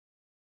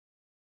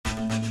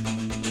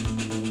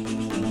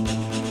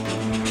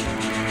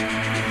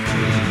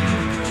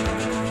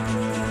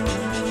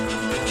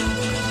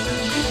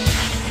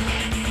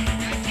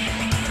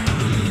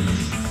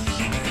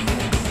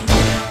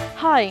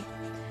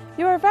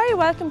You are very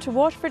welcome to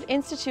Waterford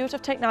Institute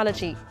of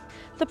Technology.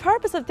 The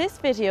purpose of this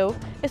video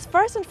is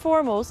first and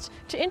foremost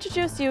to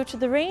introduce you to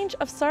the range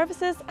of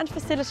services and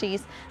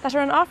facilities that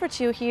are on offer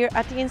to you here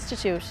at the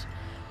Institute.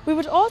 We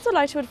would also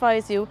like to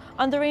advise you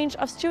on the range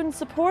of student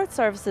support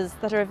services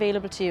that are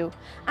available to you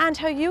and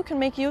how you can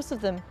make use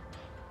of them.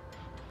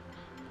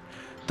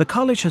 The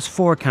college has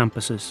 4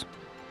 campuses: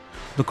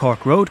 the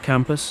Cork Road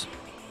campus,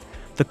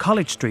 the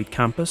College Street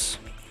campus,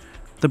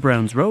 the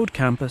Browns Road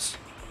campus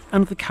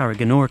and the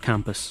Carriganore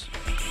campus.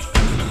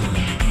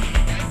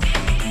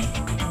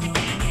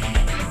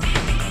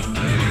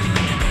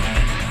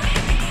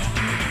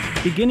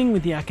 Beginning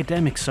with the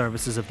academic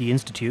services of the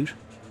Institute,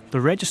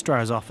 the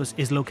Registrar's office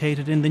is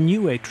located in the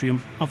new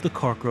atrium of the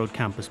Cork Road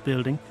campus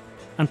building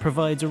and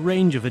provides a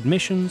range of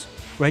admissions,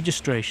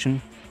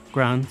 registration,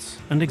 grants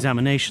and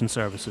examination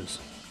services.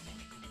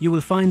 You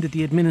will find that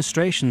the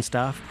administration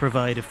staff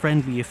provide a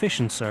friendly,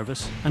 efficient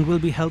service and will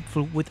be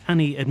helpful with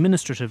any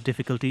administrative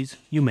difficulties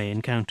you may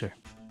encounter.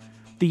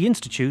 The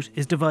Institute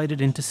is divided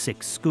into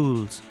 6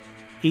 schools,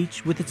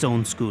 each with its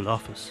own school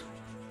office.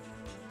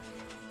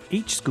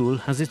 Each school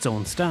has its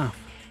own staff,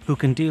 who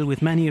can deal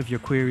with many of your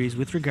queries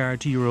with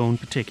regard to your own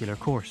particular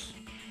course.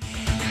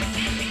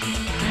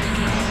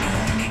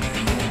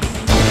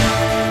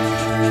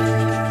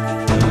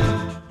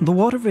 The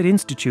Waterford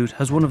Institute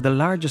has one of the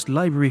largest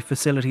library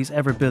facilities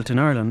ever built in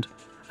Ireland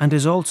and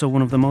is also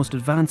one of the most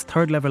advanced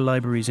third-level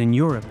libraries in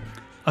Europe,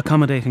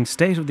 accommodating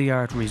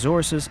state-of-the-art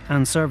resources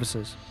and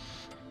services.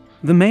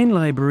 The main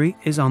library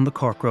is on the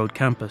Cork Road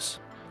campus.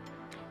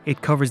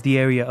 It covers the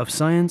area of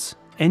science,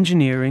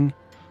 engineering,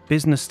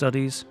 business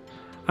studies,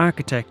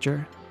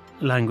 architecture,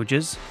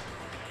 languages,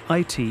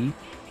 IT,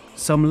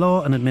 some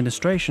law and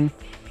administration,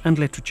 and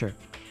literature.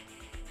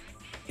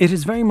 It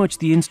is very much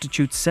the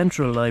Institute's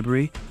central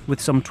library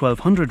with some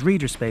 1,200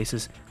 reader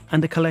spaces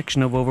and a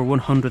collection of over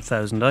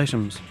 100,000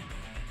 items.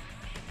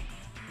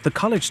 The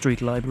College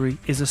Street Library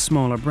is a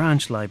smaller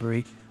branch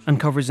library and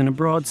covers in a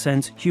broad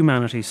sense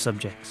humanities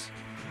subjects,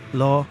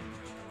 law,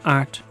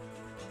 art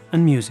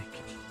and music.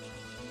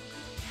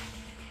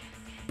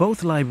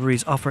 Both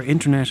libraries offer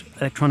internet,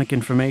 electronic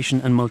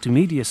information and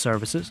multimedia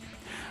services,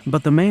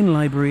 but the main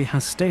library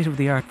has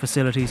state-of-the-art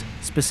facilities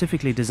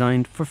specifically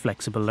designed for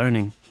flexible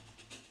learning.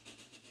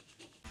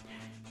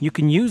 You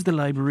can use the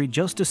library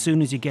just as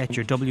soon as you get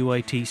your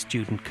WIT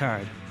student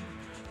card.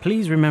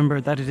 Please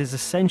remember that it is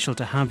essential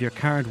to have your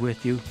card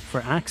with you for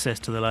access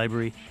to the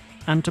library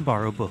and to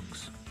borrow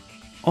books.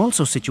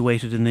 Also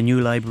situated in the new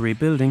library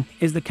building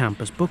is the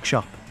campus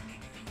bookshop.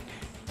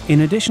 In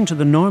addition to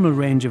the normal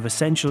range of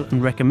essential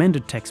and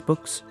recommended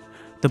textbooks,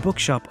 the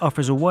bookshop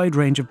offers a wide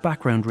range of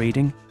background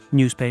reading,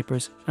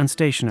 newspapers and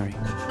stationery.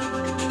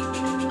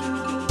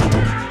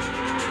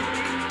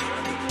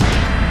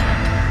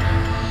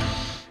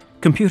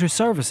 Computer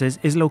Services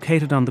is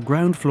located on the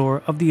ground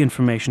floor of the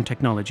Information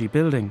Technology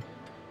building.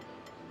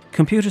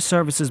 Computer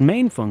Services'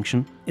 main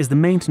function is the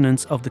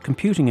maintenance of the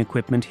computing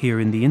equipment here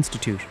in the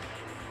Institute.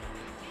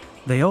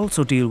 They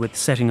also deal with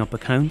setting up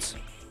accounts,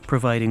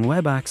 providing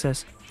web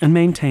access and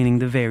maintaining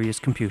the various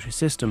computer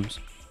systems.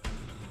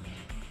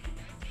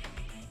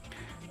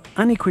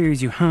 Any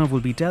queries you have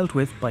will be dealt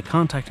with by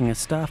contacting a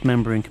staff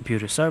member in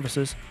Computer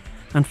Services,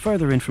 and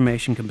further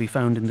information can be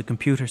found in the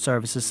Computer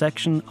Services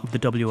section of the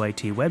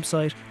WIT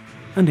website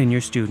and in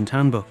your student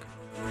handbook.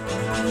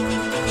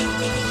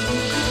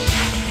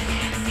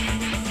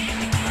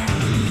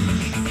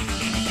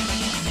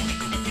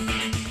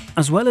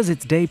 As well as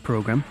its day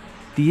programme,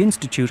 the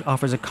Institute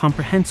offers a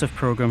comprehensive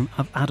programme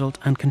of adult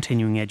and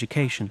continuing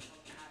education.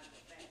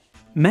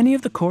 Many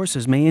of the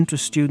courses may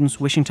interest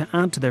students wishing to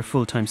add to their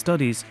full-time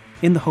studies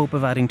in the hope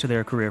of adding to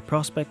their career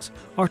prospects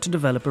or to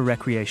develop a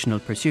recreational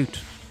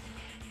pursuit.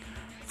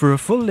 For a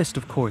full list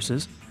of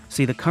courses,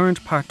 see the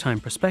current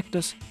part-time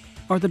prospectus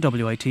or the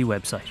WIT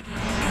website.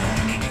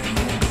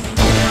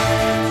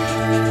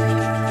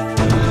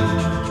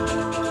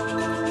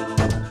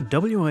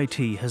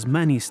 WIT has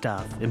many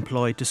staff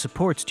employed to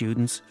support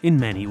students in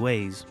many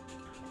ways.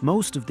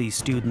 Most of these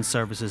student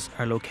services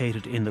are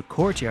located in the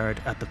courtyard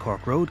at the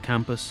Cork Road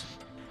campus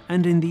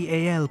and in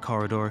the AL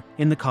corridor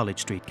in the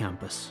College Street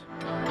campus.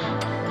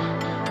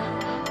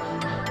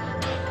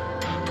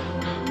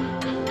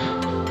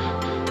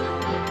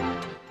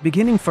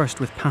 Beginning first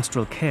with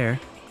pastoral care,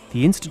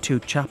 the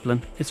Institute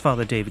chaplain is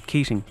Father David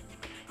Keating,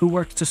 who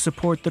works to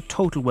support the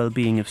total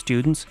well-being of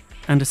students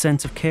and a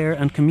sense of care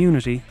and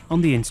community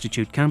on the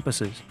Institute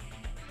campuses.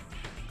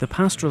 The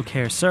pastoral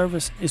care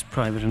service is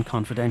private and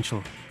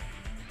confidential.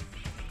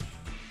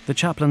 The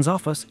chaplain's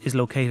office is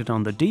located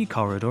on the D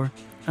corridor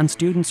and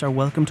students are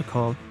welcome to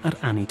call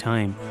at any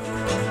time.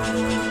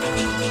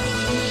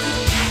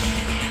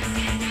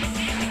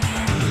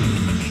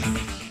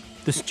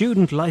 The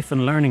Student Life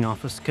and Learning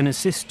Office can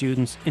assist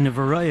students in a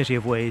variety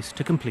of ways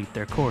to complete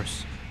their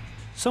course.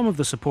 Some of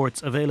the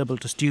supports available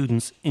to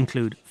students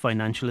include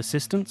financial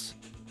assistance,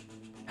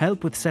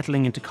 help with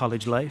settling into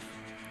college life,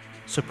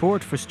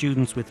 support for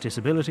students with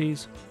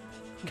disabilities,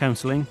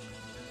 counselling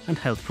and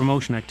health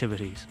promotion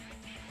activities.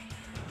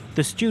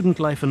 The Student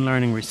Life and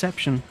Learning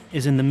reception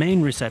is in the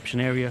main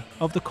reception area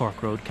of the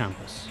Cork Road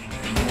campus.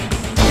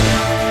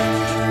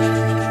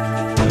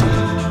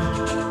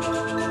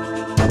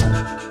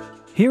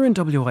 Here in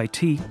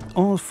WIT,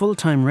 all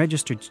full-time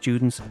registered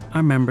students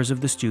are members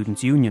of the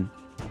Students' Union.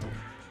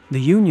 The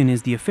union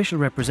is the official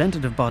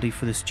representative body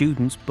for the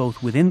students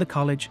both within the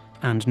college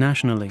and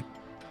nationally.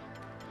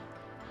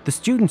 The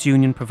Students'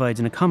 Union provides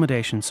an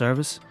accommodation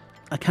service,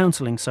 a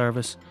counselling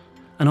service,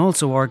 and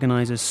also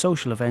organises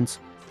social events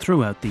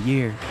throughout the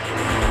year.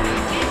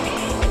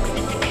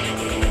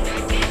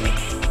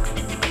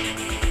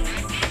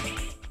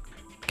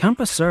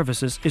 Campus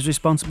Services is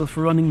responsible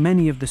for running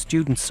many of the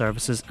students'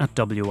 services at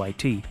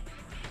WIT,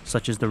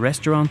 such as the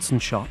restaurants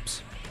and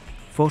shops,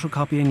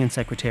 photocopying and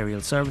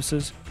secretarial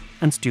services,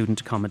 and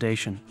student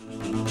accommodation.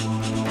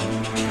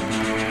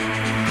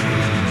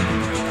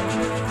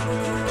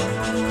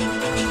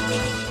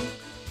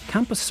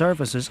 Campus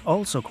Services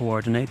also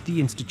coordinate the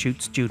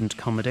Institute's student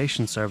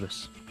accommodation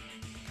service.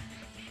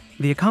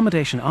 The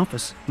Accommodation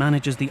Office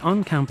manages the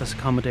on-campus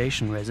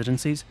accommodation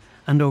residencies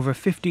and over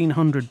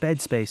 1,500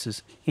 bed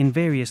spaces in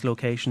various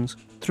locations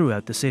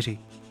throughout the city.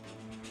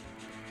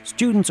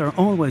 Students are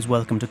always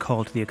welcome to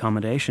call to the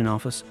Accommodation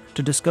Office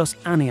to discuss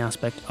any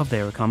aspect of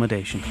their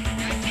accommodation.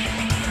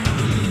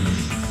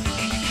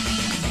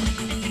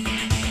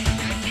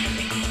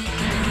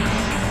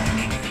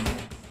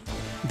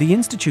 The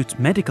Institute's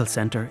Medical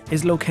Centre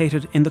is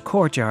located in the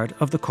courtyard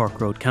of the Cork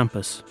Road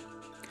campus.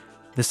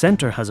 The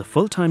centre has a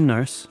full-time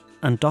nurse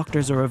and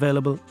doctors are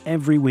available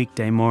every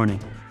weekday morning.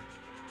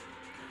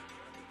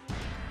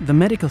 The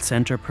Medical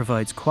Centre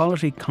provides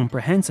quality,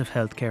 comprehensive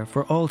healthcare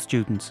for all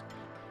students,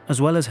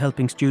 as well as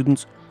helping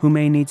students who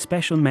may need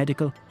special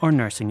medical or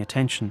nursing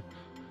attention.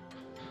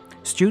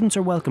 Students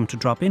are welcome to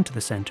drop into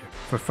the centre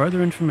for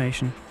further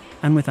information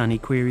and with any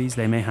queries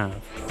they may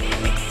have.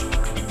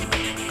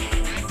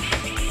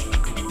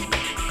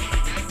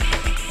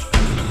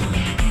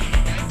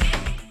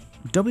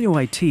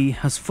 WIT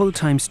has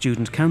full-time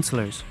student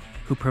counsellors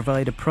who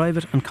provide a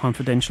private and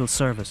confidential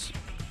service.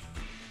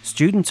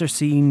 Students are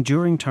seen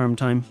during term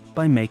time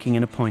by making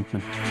an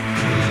appointment.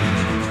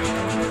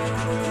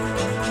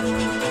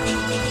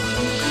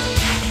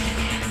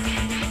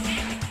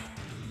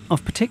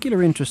 Of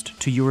particular interest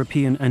to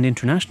European and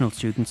international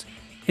students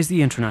is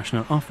the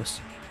International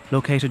Office,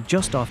 located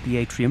just off the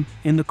atrium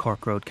in the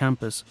Cork Road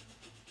campus.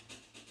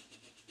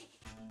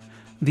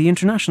 The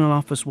International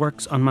Office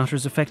works on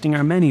matters affecting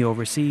our many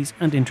overseas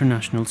and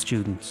international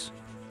students.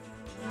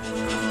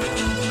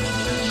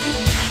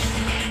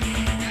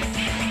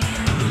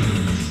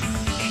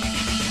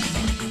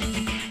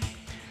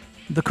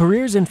 The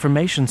Careers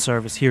Information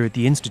Service here at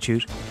the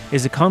Institute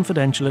is a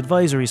confidential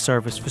advisory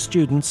service for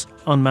students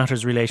on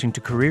matters relating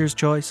to careers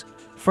choice,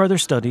 further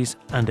studies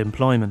and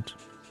employment.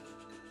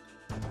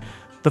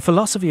 The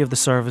philosophy of the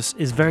service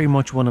is very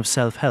much one of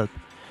self-help,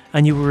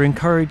 and you were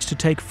encouraged to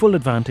take full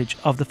advantage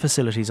of the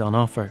facilities on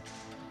offer.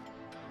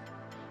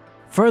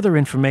 Further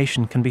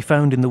information can be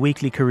found in the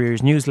weekly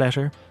Careers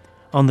newsletter,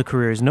 on the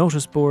Careers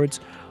notice boards,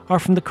 or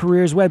from the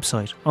Careers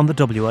website on the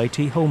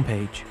WIT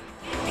homepage.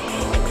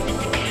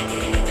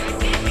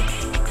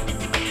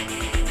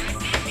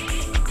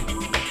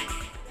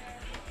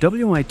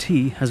 WIT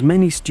has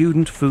many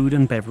student food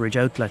and beverage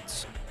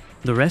outlets,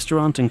 the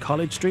restaurant in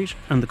College Street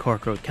and the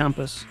Cork Road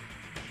campus,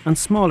 and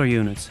smaller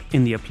units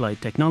in the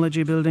Applied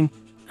Technology building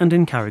and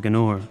in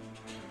Carriganore.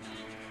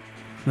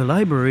 The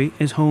library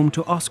is home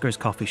to Oscar's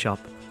Coffee Shop.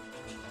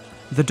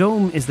 The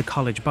Dome is the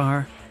college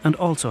bar and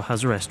also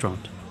has a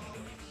restaurant.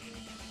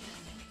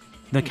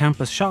 The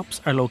campus shops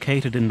are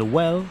located in the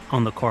Well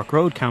on the Cork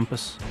Road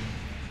campus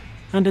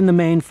and in the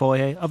main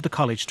foyer of the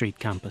College Street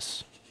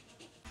campus.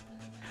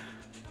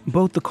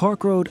 Both the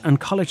Cork Road and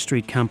College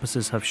Street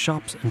campuses have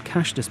shops and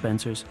cash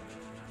dispensers,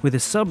 with a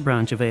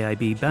sub-branch of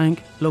AIB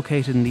Bank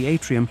located in the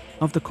atrium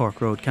of the Cork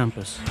Road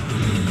campus.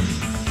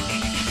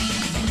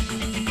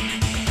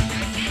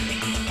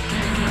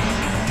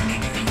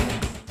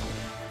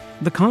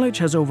 The college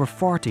has over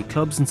 40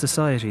 clubs and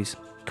societies,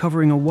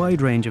 covering a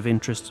wide range of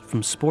interests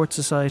from sports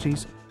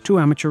societies to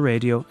amateur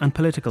radio and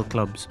political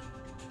clubs.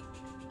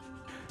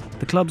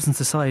 The Clubs and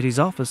Societies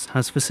office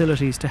has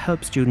facilities to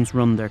help students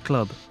run their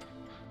club.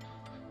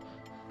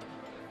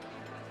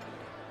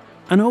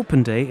 An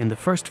open day in the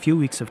first few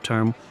weeks of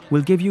term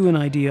will give you an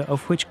idea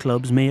of which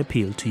clubs may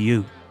appeal to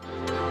you.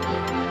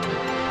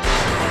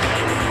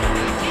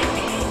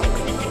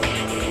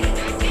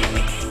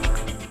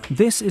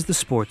 This is the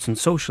Sports and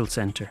Social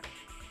Centre.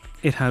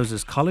 It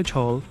houses College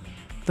Hall,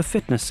 the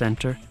Fitness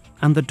Centre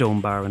and the Dome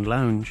Bar and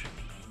Lounge.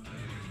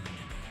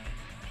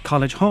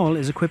 College Hall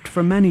is equipped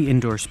for many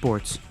indoor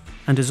sports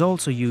and is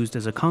also used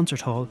as a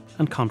concert hall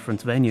and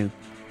conference venue.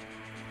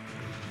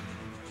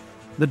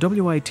 The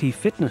WIT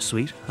Fitness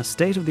Suite has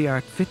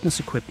state-of-the-art fitness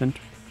equipment,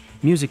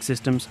 music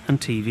systems and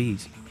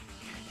TVs.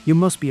 You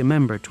must be a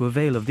member to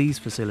avail of these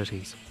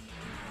facilities.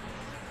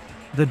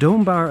 The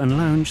Dome Bar and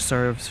Lounge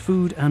serves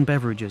food and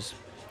beverages.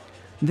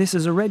 This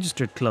is a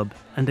registered club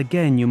and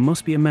again you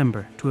must be a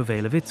member to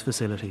avail of its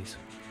facilities.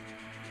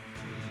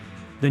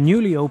 The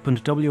newly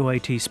opened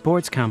WIT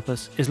Sports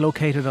Campus is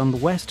located on the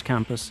West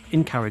Campus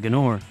in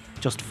Carriganore,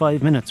 just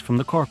 5 minutes from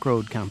the Cork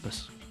Road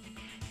campus.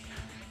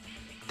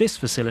 This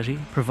facility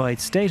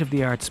provides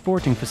state-of-the-art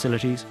sporting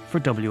facilities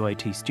for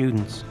WIT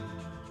students.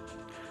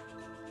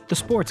 The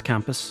Sports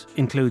Campus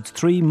includes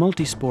 3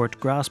 multi-sport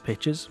grass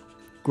pitches,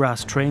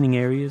 grass training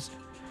areas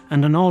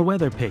and an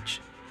all-weather pitch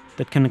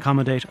that can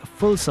accommodate a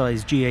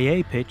full-size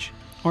GAA pitch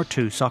or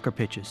 2 soccer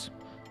pitches.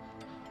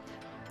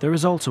 There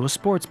is also a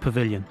sports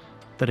pavilion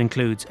that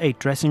includes 8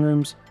 dressing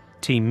rooms,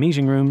 team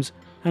meeting rooms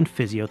and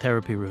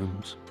physiotherapy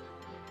rooms.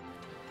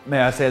 May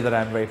I say that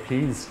I'm very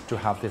pleased to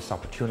have this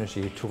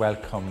opportunity to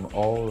welcome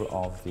all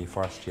of the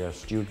first year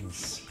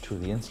students to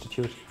the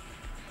Institute,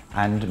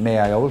 and may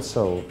I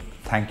also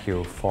thank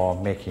you for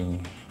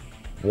making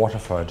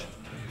Waterford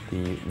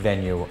the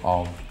venue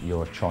of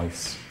your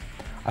choice.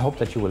 I hope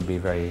that you will be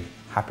very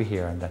happy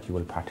here and that you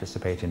will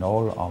participate in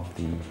all of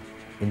the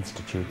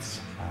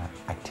Institute's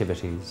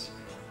activities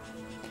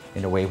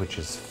in a way which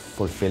is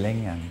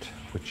fulfilling and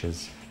which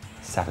is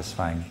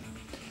satisfying.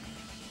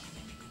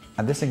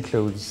 And this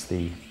includes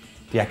the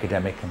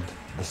academic and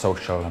the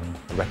social and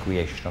the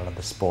recreational and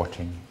the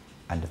sporting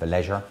and the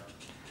leisure.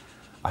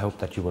 I hope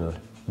that you will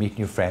meet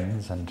new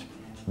friends and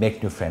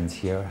make new friends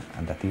here,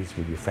 and that these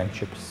will be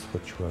friendships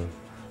which will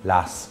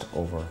last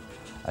over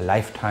a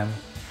lifetime.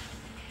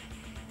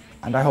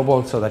 And I hope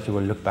also that you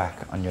will look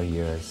back on your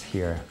years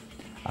here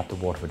at the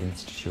Waterford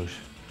Institute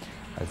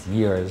as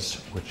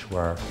years which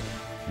were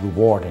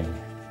rewarding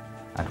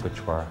and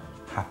which were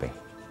happy.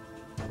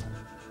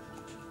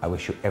 I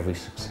wish you every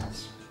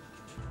success.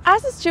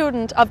 As a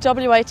student of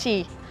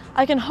WIT,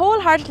 I can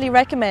wholeheartedly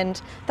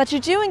recommend that you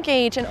do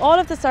engage in all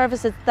of the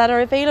services that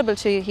are available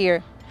to you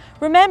here.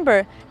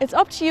 Remember, it's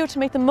up to you to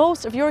make the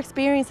most of your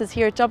experiences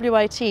here at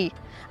WIT,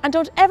 and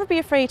don't ever be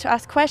afraid to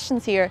ask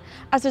questions here,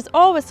 as there's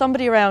always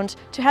somebody around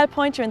to help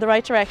point you in the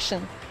right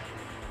direction.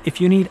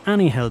 If you need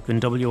any help in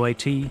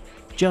WIT,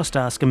 just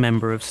ask a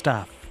member of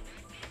staff.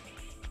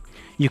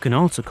 You can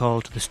also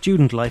call to the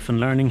Student Life and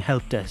Learning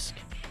Help Desk.